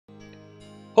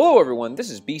Hello everyone,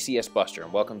 this is BCS Buster,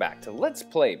 and welcome back to Let's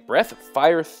Play Breath of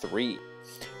Fire 3.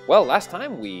 Well, last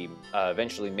time we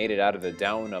eventually made it out of the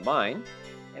down mine,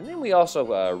 and then we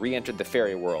also re-entered the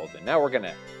fairy world, and now we're going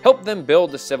to help them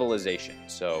build a civilization.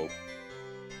 So,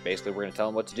 basically we're going to tell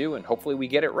them what to do, and hopefully we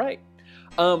get it right.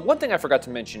 One thing I forgot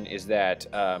to mention is that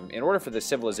in order for the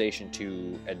civilization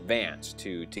to advance,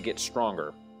 to get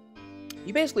stronger,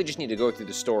 you basically just need to go through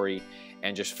the story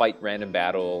and just fight random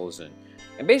battles, and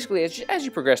basically as you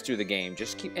progress through the game,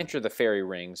 just enter the fairy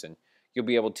rings, and you'll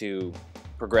be able to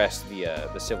progress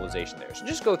the civilization there. So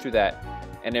just go through that,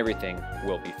 and everything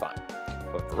will be fine.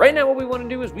 But for right now, what we want to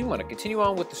do is we want to continue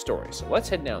on with the story. So let's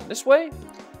head down this way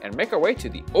and make our way to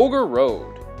the Ogre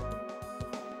Road.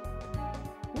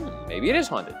 Maybe it is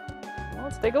haunted. Well,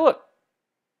 let's take a look.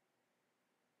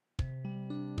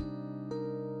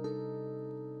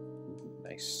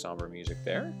 Nice somber music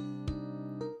there.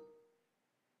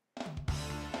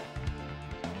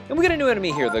 And we got a new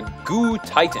enemy here, the Goo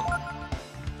Titan.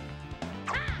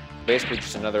 Basically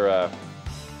just another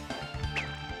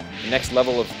next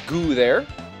level of goo there.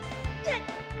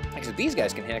 Except these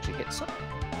guys can actually hit something.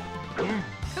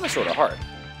 Kind of sort of hard.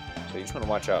 So you just want to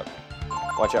watch out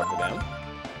for them.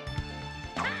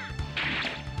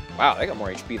 Wow, they got more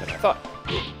HP than I thought.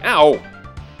 Ow!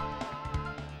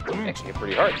 They actually hit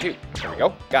pretty hard too. There we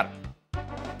go. Got it.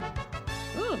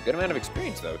 Oh, good amount of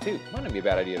experience, though, too. Might not be a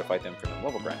bad idea to fight them for some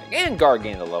level grinding. And Guard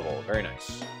gained a level. Very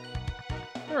nice.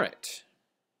 Alright.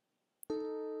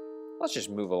 Let's just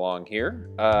move along here.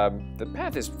 The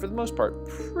path is, for the most part,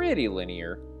 pretty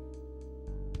linear.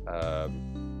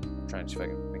 I'm trying to see if I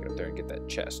can make it up there and get that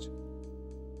chest.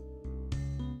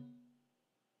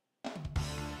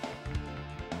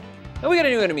 Now we got a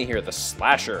new enemy here, the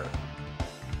Slasher.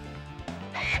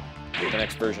 The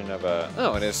next version of,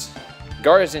 oh, it is...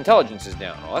 Gar's intelligence is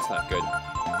down. Well, that's not good.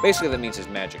 Basically, that means his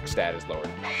magic stat is lowered.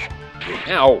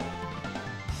 Ow!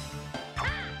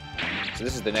 So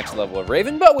this is the next level of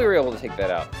Raven, but we were able to take that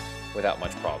out without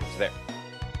much problems there.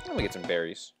 Let me get some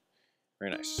berries. Very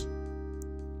nice.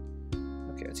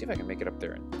 Okay, let's see if I can make it up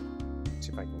there and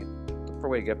see if I can look for a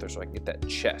way to get up there so I can get that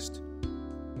chest.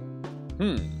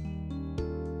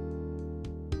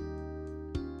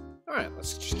 Alright,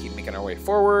 let's just keep making our way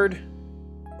forward.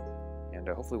 And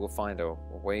hopefully we'll find a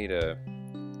way to...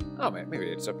 Oh man,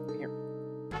 maybe it's up here.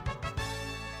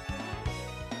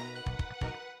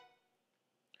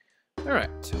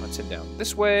 Alright, so let's head down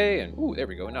this way, and ooh, there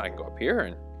we go. Now I can go up here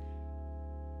and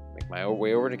make my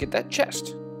way over to get that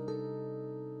chest.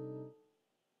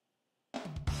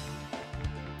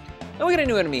 Now we got a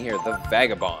new enemy here, the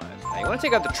Vagabond. Now you want to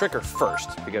take out the Tricker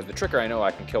first, because the Tricker I know I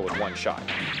can kill with one shot.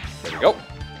 There we go.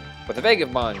 But the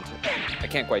Vagabond, I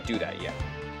can't quite do that yet.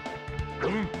 There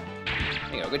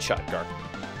you go, good shot, Gar.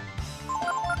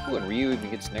 Ooh, and Ryu even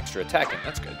gets an extra attack in.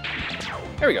 That's good.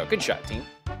 There we go, good shot, team.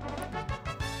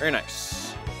 Very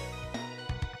nice.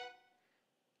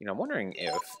 You know, I'm wondering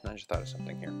if... I just thought of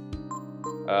something here.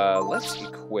 Let's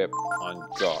equip on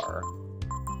Gar.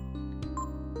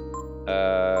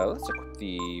 Let's equip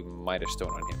the Midas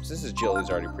Stone on him. Since his agility is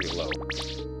already pretty low,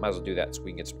 might as well do that so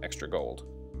we can get some extra gold.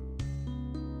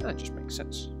 That just makes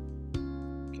sense.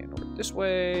 Okay, and over this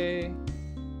way.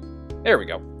 There we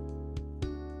go.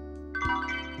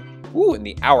 Ooh, and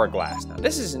the Hourglass. Now,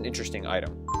 this is an interesting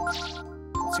item.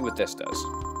 Let's see what this does.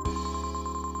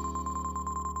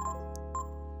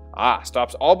 Ah,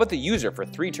 stops all but the user for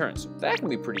 3 turns. That can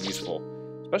be pretty useful,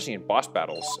 especially in boss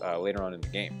battles later on in the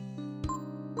game.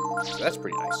 So that's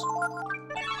pretty nice.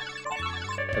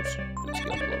 Oops, let's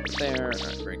go a little bit there. All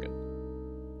right, very good.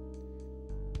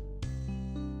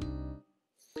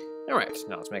 All right,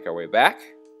 now let's make our way back.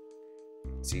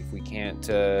 See if we can't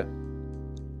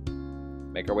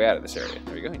make our way out of this area.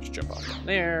 There we go. You just jump off down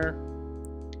there.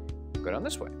 Go down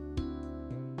this way.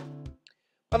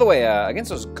 By the way, against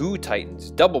those Goo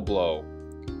Titans, Double Blow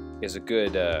is a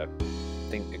good item,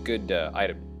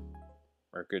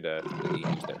 or a good thing to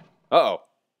use there. Uh-oh.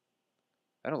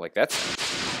 I don't like that sound.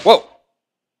 Whoa!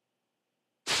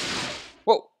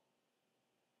 Whoa!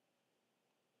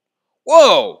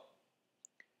 Whoa!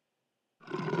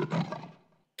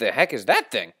 The heck is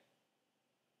that thing?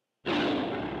 That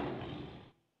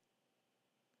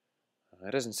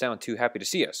doesn't sound too happy to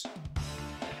see us.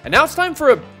 And now it's time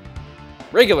for a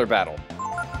regular battle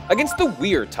against the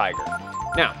Weird Tiger.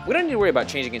 Now, we don't need to worry about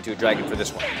changing into a dragon for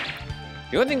this one.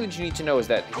 The only thing that you need to know is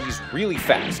that he's really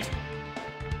fast.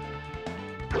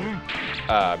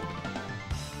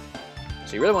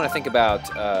 So you really want to think about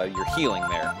your healing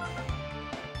there.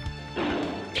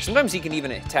 Sometimes he can even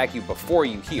attack you before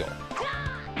you heal.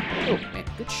 Oh, man,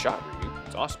 good shot, Ryu.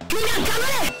 That's awesome.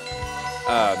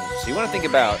 So you want to think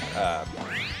about,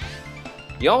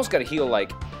 you almost got to heal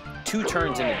like 2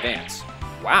 turns in advance.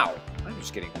 Wow, I'm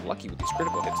just getting lucky with these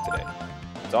critical hits today.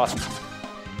 It's awesome.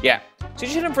 Yeah, so you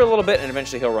just hit him for a little bit and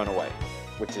eventually he'll run away,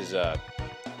 which is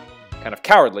kind of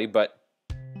cowardly, but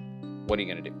what are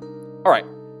you going to do? All right,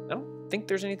 I don't think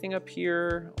there's anything up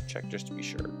here. I'll check just to be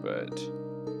sure, but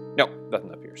no,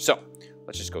 nothing up here. So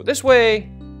let's just go this way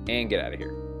and get out of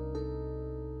here.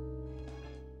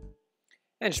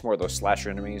 And just more of those slasher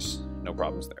enemies. No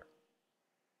problems there.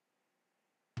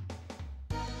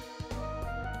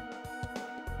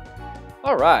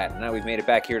 All right, now we've made it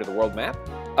back here to the world map.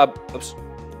 Oops.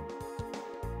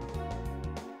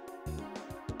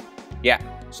 Yeah,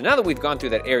 so now that we've gone through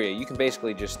that area, you can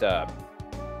basically just,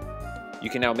 you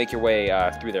can now make your way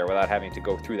through there without having to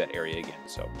go through that area again.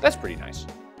 So that's pretty nice.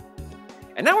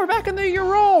 And now we're back in the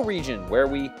Ural region where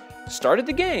we started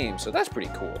the game. So that's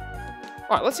pretty cool.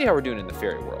 All right, let's see how we're doing in the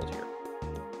fairy world here.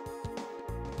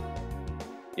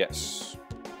 Yes.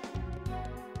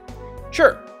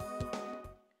 Sure.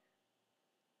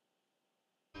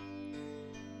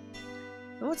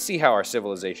 And let's see how our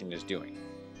civilization is doing.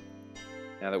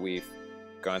 Now that we've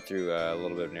gone through a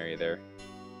little bit of an area there.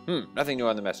 Nothing new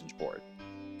on the message board.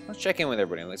 Let's check in with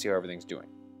everybody and let's see how everything's doing.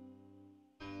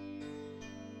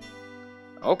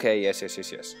 Okay, yes.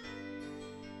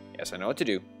 Yes, I know what to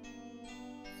do.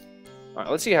 All right,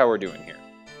 let's see how we're doing here.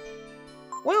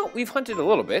 Well, we've hunted a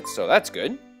little bit, so that's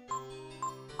good.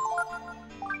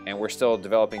 And we're still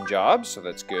developing jobs, so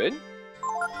that's good.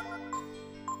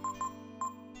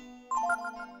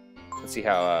 Let's see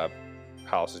how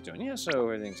Palace is doing. Yeah, so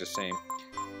everything's the same.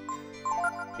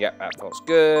 Yeah, Apfel's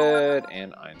good,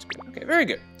 and Iron's good. Okay, very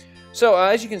good. So,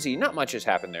 as you can see, not much has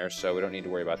happened there, so we don't need to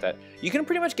worry about that. You can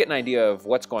pretty much get an idea of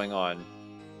what's going on,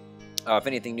 if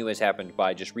anything new has happened,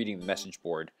 by just reading the message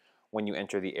board when you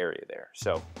enter the area there.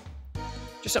 So,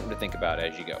 just something to think about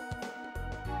as you go.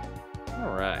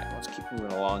 All right, let's keep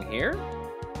moving along here.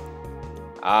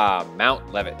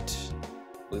 Mount Levitt.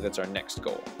 I believe that's our next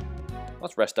goal.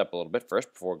 Let's rest up a little bit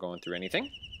first before going through anything.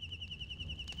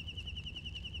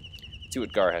 See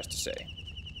what Gar has to say.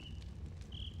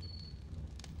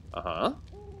 Uh-huh.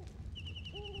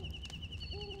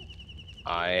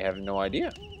 I have no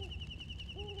idea.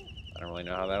 I don't really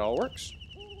know how that all works.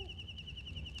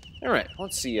 Alright,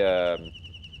 let's see,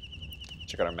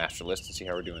 check out our master list and see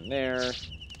how we're doing there.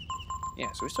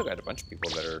 Yeah, so we still got a bunch of people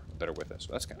that are with us,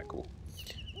 so that's kind of cool.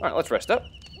 Alright, let's rest up.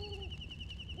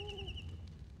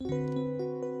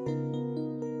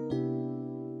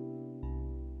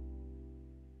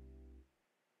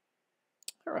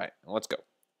 Alright, let's go.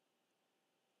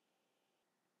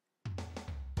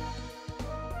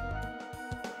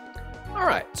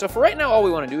 Alright, so for right now, all we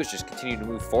want to do is just continue to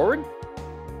move forward.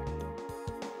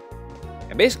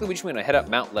 And basically, we just want to head up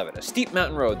Mount Levitt, a steep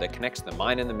mountain road that connects the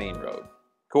mine and the main road.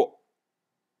 Cool.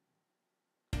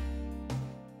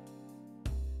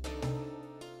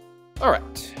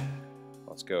 Alright,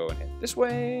 let's go and head this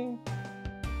way.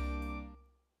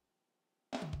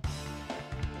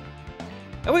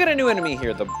 And we got a new enemy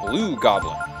here, the Blue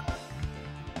Goblin.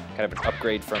 Kind of an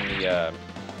upgrade from the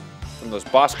from those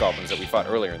boss goblins that we fought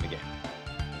earlier in the game.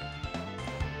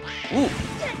 Ooh,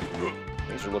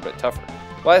 these are a little bit tougher.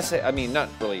 Well, I mean, not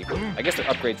really. I guess they're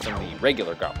upgrades from the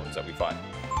regular goblins that we fought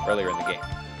earlier in the game.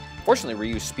 Fortunately,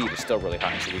 Ryu's speed is still really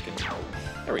high, so we can...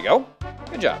 There we go.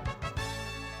 Good job.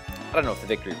 I don't know if the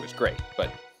victory was great,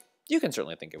 but you can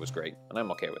certainly think it was great, and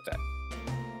I'm okay with that.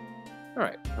 All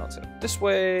right, now let's head up this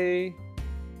way.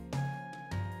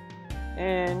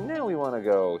 And now we want to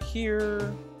go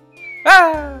here.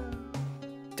 Ah!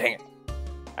 Dang it.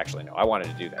 Actually, no, I wanted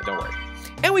to do that. Don't worry.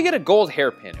 And we get a gold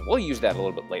hairpin, and we'll use that a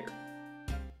little bit later.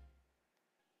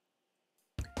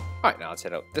 All right, now let's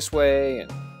head out this way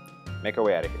and make our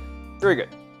way out of here. Very good.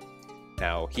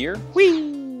 Now here.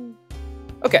 Whee!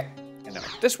 Okay, and now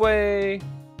this way.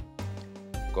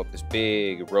 Go up this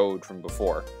big road from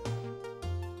before.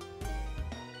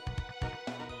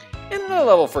 And another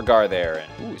level for Gar there.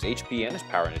 And ooh, his HP and his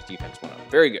power and his defense went up.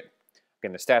 Very good.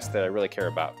 Again, the stats that I really care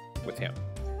about with him.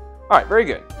 All right, very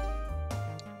good.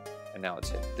 And now let's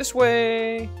head this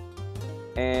way.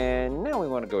 And now we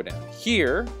want to go down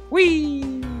here.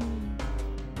 Whee!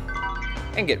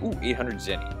 And get, ooh, 800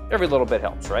 Zenny. Every little bit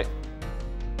helps, right?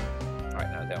 All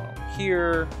right, now down over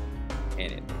here.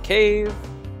 And in the cave.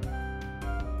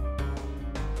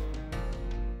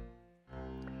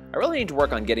 I really need to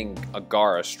work on getting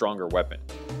Gar a stronger weapon.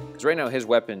 Because right now his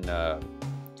weapon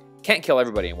can't kill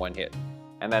everybody in one hit.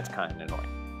 And that's kind of annoying.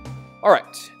 All right,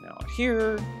 now out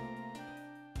here.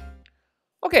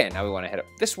 Okay, now we want to head up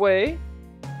this way.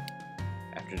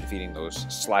 After defeating those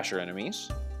slasher enemies.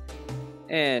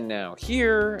 And now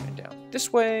here, and down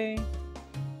this way.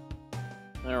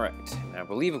 Alright, and I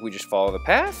believe if we just follow the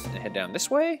path and head down this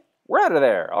way, we're out of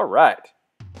there. Alright.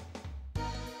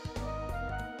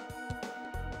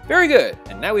 Very good,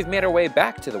 and now we've made our way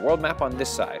back to the world map on this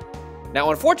side.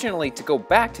 Now, unfortunately, to go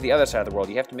back to the other side of the world,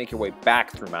 you have to make your way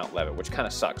back through Mount Levitt, which kind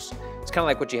of sucks. It's kind of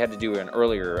like what you had to do in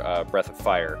earlier Breath of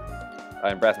Fire,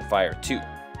 in Breath of Fire 2.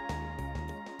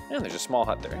 And there's a small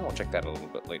hut there, and we'll check that a little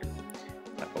bit later.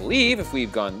 I believe if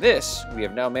we've gone this, we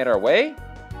have now made our way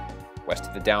west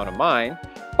of the Down Mine,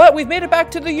 but we've made it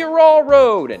back to the Ural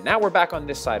Road, and now we're back on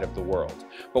this side of the world.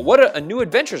 But what a new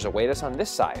adventures await us on this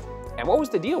side, and what was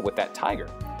the deal with that tiger?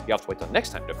 You'll have to wait till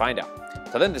next time to find out.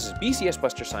 Till then, this is BCS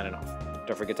Buster signing off.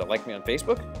 Don't forget to like me on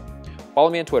Facebook, follow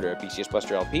me on Twitter at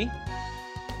BCSBusterLP,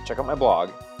 check out my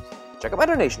blog, check out my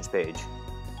donations page,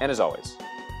 and as always,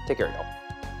 take care, y'all.